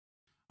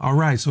All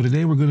right, so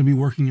today we're going to be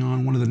working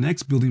on one of the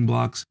next building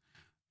blocks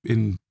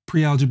in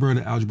pre-algebra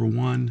to algebra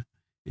 1.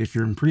 If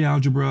you're in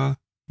pre-algebra,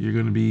 you're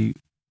going to be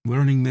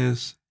learning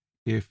this.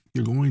 If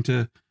you're going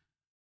to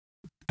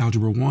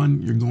algebra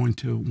 1, you're going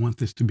to want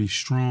this to be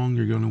strong.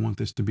 You're going to want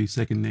this to be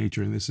second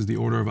nature, and this is the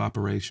order of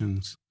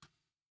operations.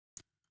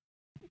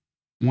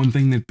 One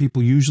thing that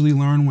people usually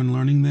learn when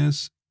learning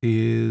this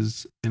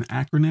is an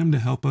acronym to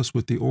help us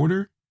with the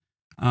order.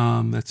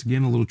 That's,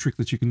 again, a little trick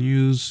that you can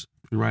use.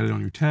 You write it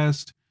on your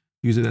test.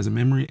 Use it as a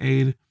memory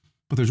aid.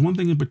 But there's one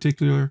thing in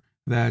particular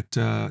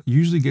that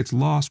usually gets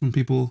lost when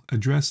people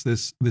address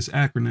this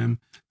acronym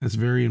that's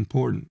very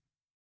important.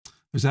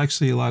 There's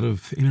actually a lot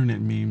of internet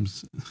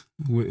memes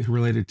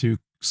related to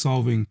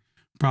solving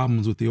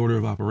problems with the order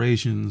of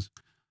operations,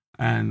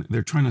 and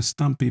they're trying to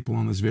stump people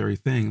on this very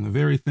thing. And the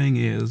very thing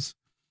is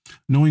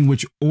knowing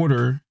which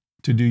order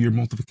to do your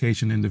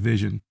multiplication and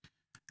division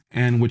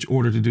and which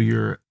order to do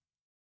your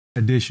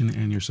addition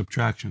and your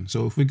subtraction.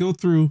 So if we go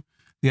through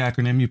the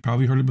acronym, you've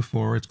probably heard it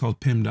before. It's called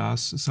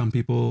PEMDAS. Some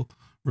people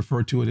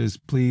refer to it as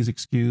please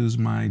excuse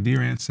my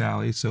dear Aunt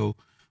Sally. So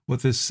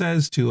what this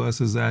says to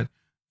us is that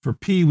for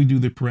P, we do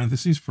the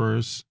parentheses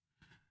first.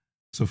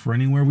 So for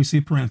anywhere we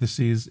see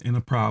parentheses in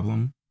a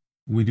problem,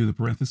 we do the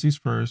parentheses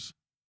first.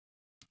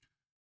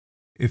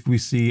 If we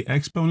see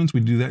exponents, we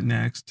do that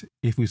next.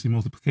 If we see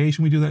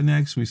multiplication, we do that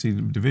next. We see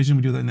division,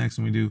 we do that next.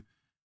 And we do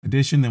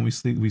addition, then we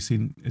see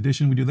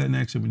addition, we do that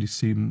next. And we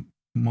see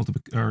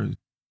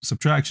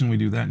subtraction, we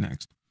do that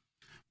next.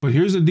 But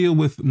here's the deal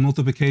with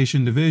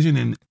multiplication, division,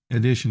 and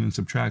addition and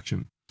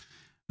subtraction.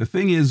 The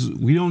thing is,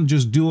 we don't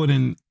just do it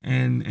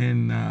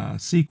in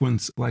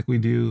sequence like we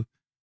do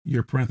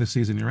your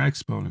parentheses and your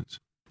exponents.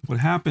 What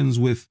happens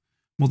with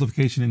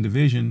multiplication and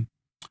division,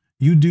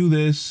 you do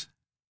this,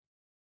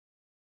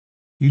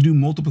 you do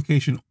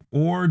multiplication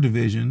or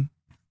division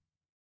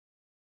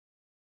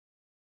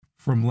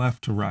from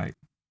left to right,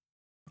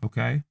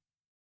 okay?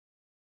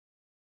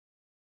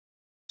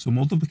 So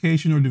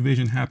multiplication or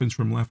division happens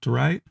from left to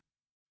right.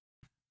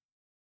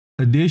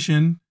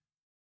 Addition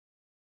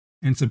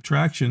and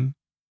subtraction,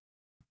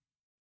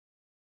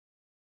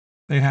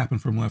 they happen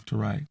from left to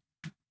right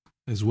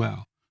as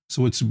well.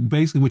 So it's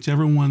basically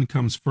whichever one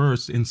comes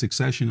first in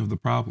succession of the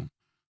problem.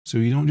 So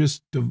you don't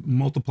just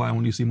multiply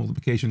when you see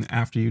multiplication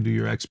after you do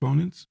your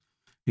exponents.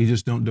 You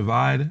just don't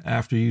divide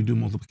after you do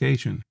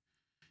multiplication.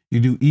 You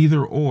do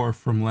either or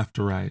from left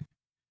to right.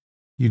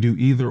 You do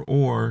either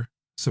or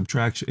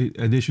subtraction,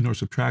 addition or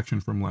subtraction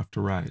from left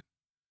to right.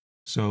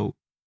 So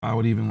I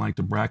would even like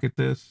to bracket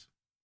this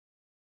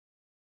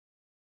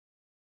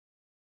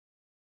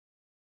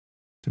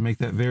to make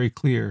that very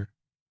clear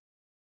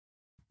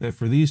that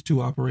for these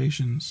two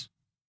operations,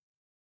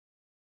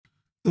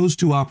 those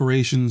two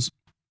operations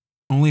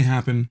only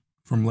happen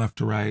from left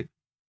to right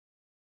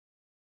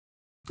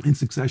in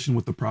succession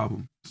with the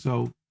problem.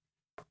 So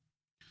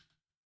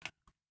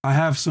I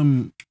have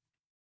some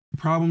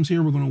problems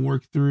here we're going to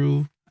work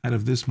through out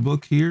of this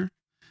book here.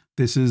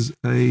 This is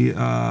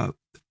a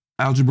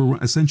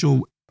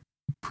essential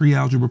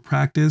pre-algebra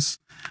practice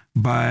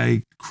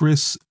by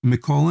Chris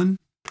McCullen,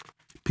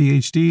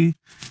 PhD.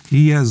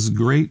 He has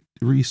great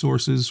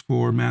resources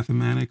for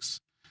mathematics.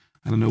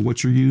 I don't know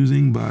what you're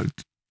using,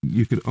 but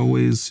you could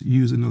always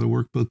use another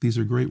workbook. These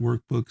are great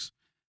workbooks.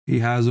 He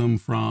has them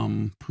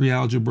from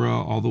pre-algebra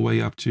all the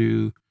way up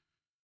to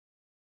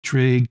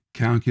trig,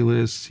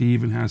 calculus. He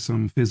even has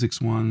some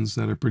physics ones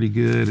that are pretty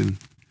good. And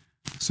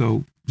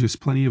so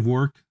just plenty of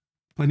work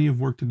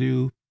to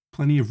do,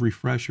 plenty of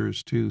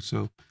refreshers too.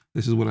 So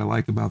this is what I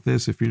like about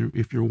this. If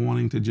you're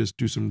wanting to just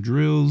do some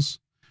drills,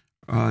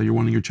 you're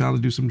wanting your child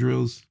to do some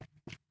drills,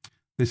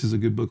 this is a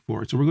good book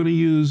for it. So we're going to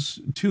use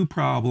two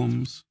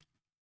problems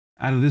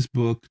out of this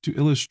book to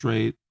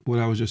illustrate what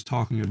I was just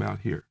talking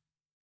about here.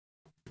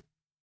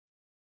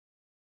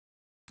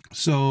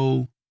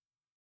 So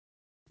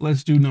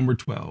let's do number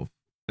 12.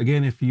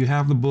 Again, if you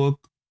have the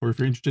book or if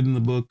you're interested in the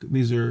book,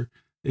 these are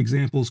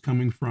examples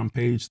coming from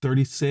page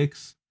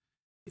 36.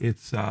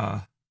 It's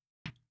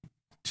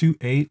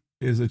 2.8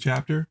 is a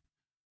chapter.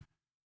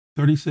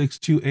 36,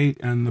 2.8,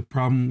 and the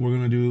problem, we're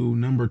going to do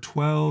number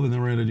 12, and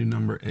then we're going to do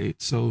number 8.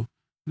 So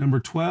number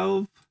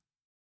 12,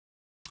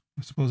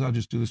 I suppose I'll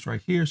just do this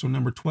right here. So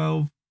number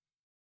 12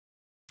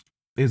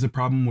 is a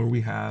problem where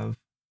we have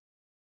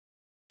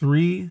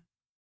three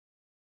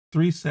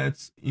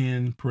sets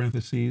in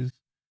parentheses,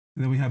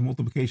 and then we have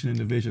multiplication and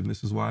division.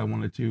 This is why I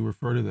wanted to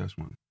refer to this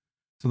one.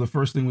 So the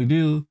first thing we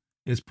do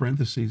is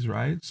parentheses,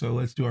 right? So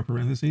let's do our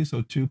parentheses.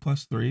 So 2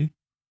 plus 3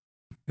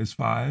 is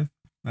 5.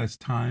 That's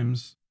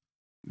times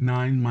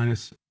 9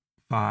 minus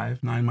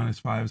 5. 9 minus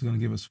 5 is going to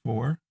give us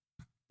 4.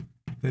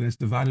 Then it's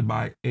divided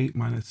by 8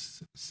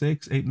 minus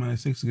 6. 8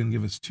 minus 6 is going to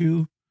give us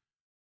 2.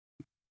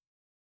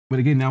 But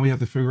again, now we have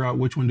to figure out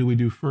which one do we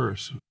do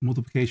first,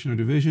 multiplication or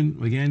division.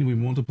 Again, we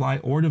multiply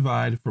or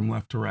divide from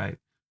left to right.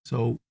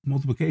 So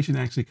multiplication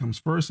actually comes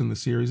first in the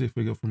series if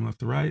we go from left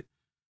to right.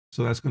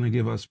 So that's going to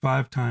give us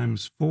 5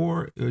 times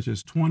 4, which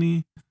is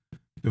 20,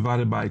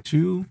 divided by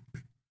 2.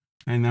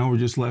 And now we're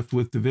just left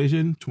with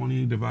division.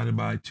 20 divided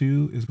by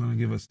 2 is going to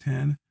give us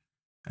 10.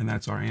 And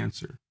that's our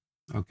answer.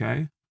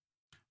 Okay.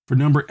 For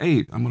number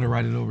 8, I'm going to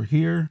write it over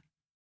here.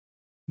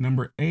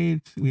 Number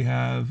 8, we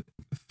have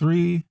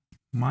 3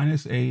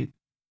 minus 8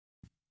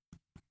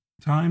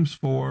 times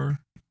 4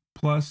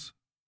 plus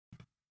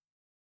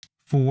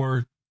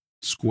 4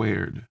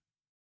 squared.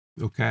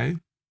 Okay.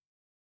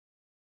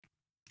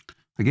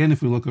 Again,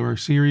 if we look at our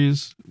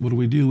series, what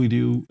do? We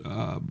do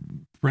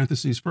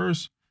parentheses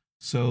first.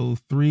 So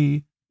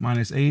 3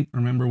 minus 8,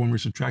 remember when we're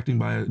subtracting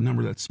by a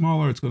number that's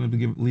smaller, it's going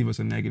to leave us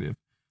a negative.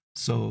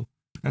 So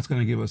that's going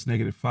to give us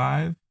negative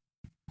 5.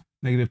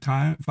 Negative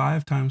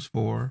 5 times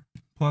 4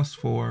 plus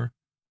 4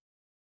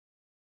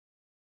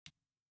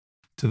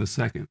 to the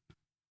second.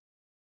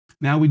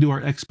 Now we do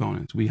our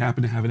exponents. We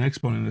happen to have an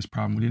exponent in this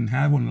problem. We didn't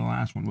have one in the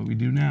last one, but we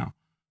do now.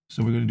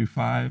 So we're going to do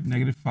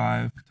negative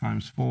 5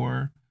 times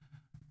 4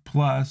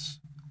 plus,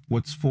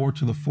 what's 4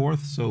 to the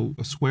 4th? So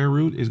a square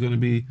root is going to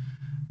be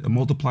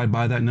multiplied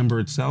by that number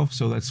itself.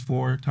 So that's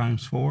 4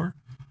 times 4.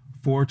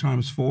 4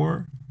 times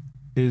 4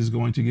 is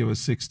going to give us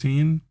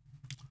 16.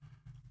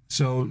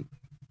 So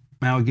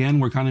now again,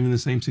 we're kind of in the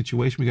same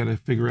situation. We got to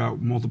figure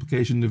out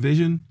multiplication,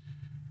 division,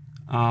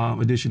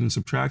 addition and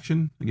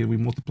subtraction. Again, we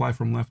multiply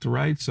from left to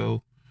right.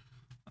 So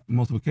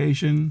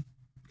multiplication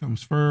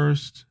comes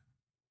first.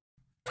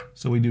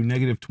 So we do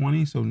negative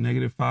 20. So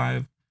negative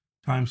 5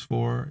 times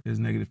 4 is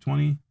negative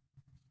 20.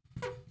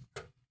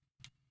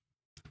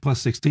 Plus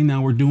 16.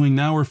 Now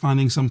we're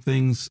finding some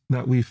things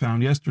that we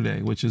found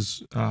yesterday, which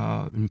is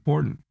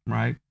important,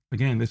 right?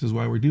 Again, this is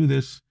why we do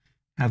this,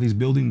 have these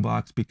building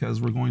blocks,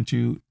 because we're going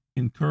to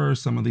incur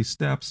some of these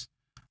steps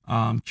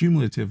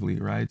cumulatively,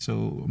 right?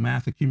 So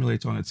math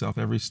accumulates on itself.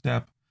 Every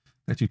step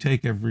that you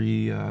take,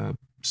 every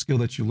skill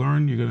that you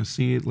learn, you're going to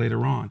see it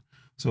later on.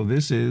 So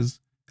this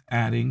is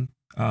adding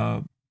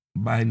by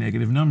a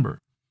negative number.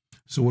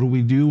 So what do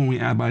we do when we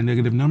add by a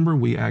negative number?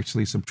 We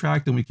actually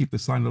subtract and we keep the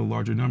sign of the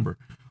larger number.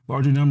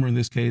 Larger number in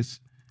this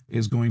case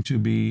is going to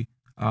be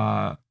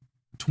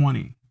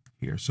 20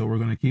 here. So we're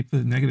going to keep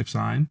the negative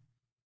sign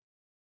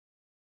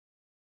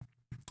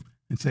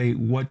and say,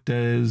 what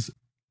does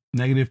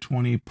negative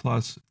 20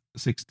 plus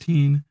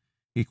 16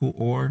 equal?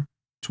 Or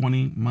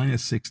 20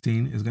 minus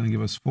 16 is going to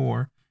give us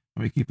 4.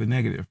 And we keep the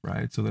negative,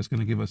 right? So that's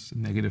going to give us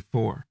negative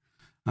 4.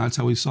 That's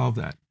how we solve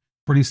that.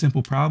 Pretty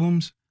simple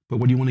problems, but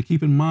what you want to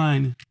keep in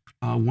mind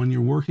when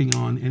you're working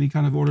on any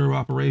kind of order of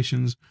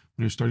operations,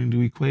 when you're starting to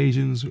do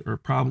equations or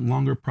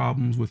longer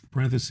problems with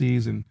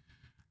parentheses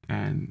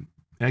and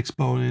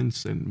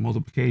exponents and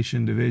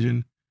multiplication,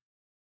 division,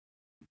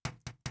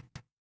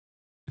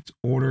 it's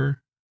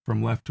order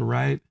from left to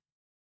right,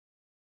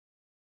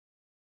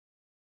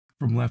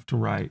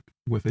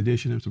 with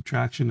addition and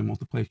subtraction and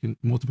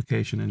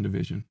multiplication and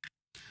division.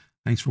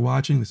 Thanks for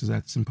watching. This is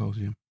at the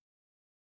Symposium.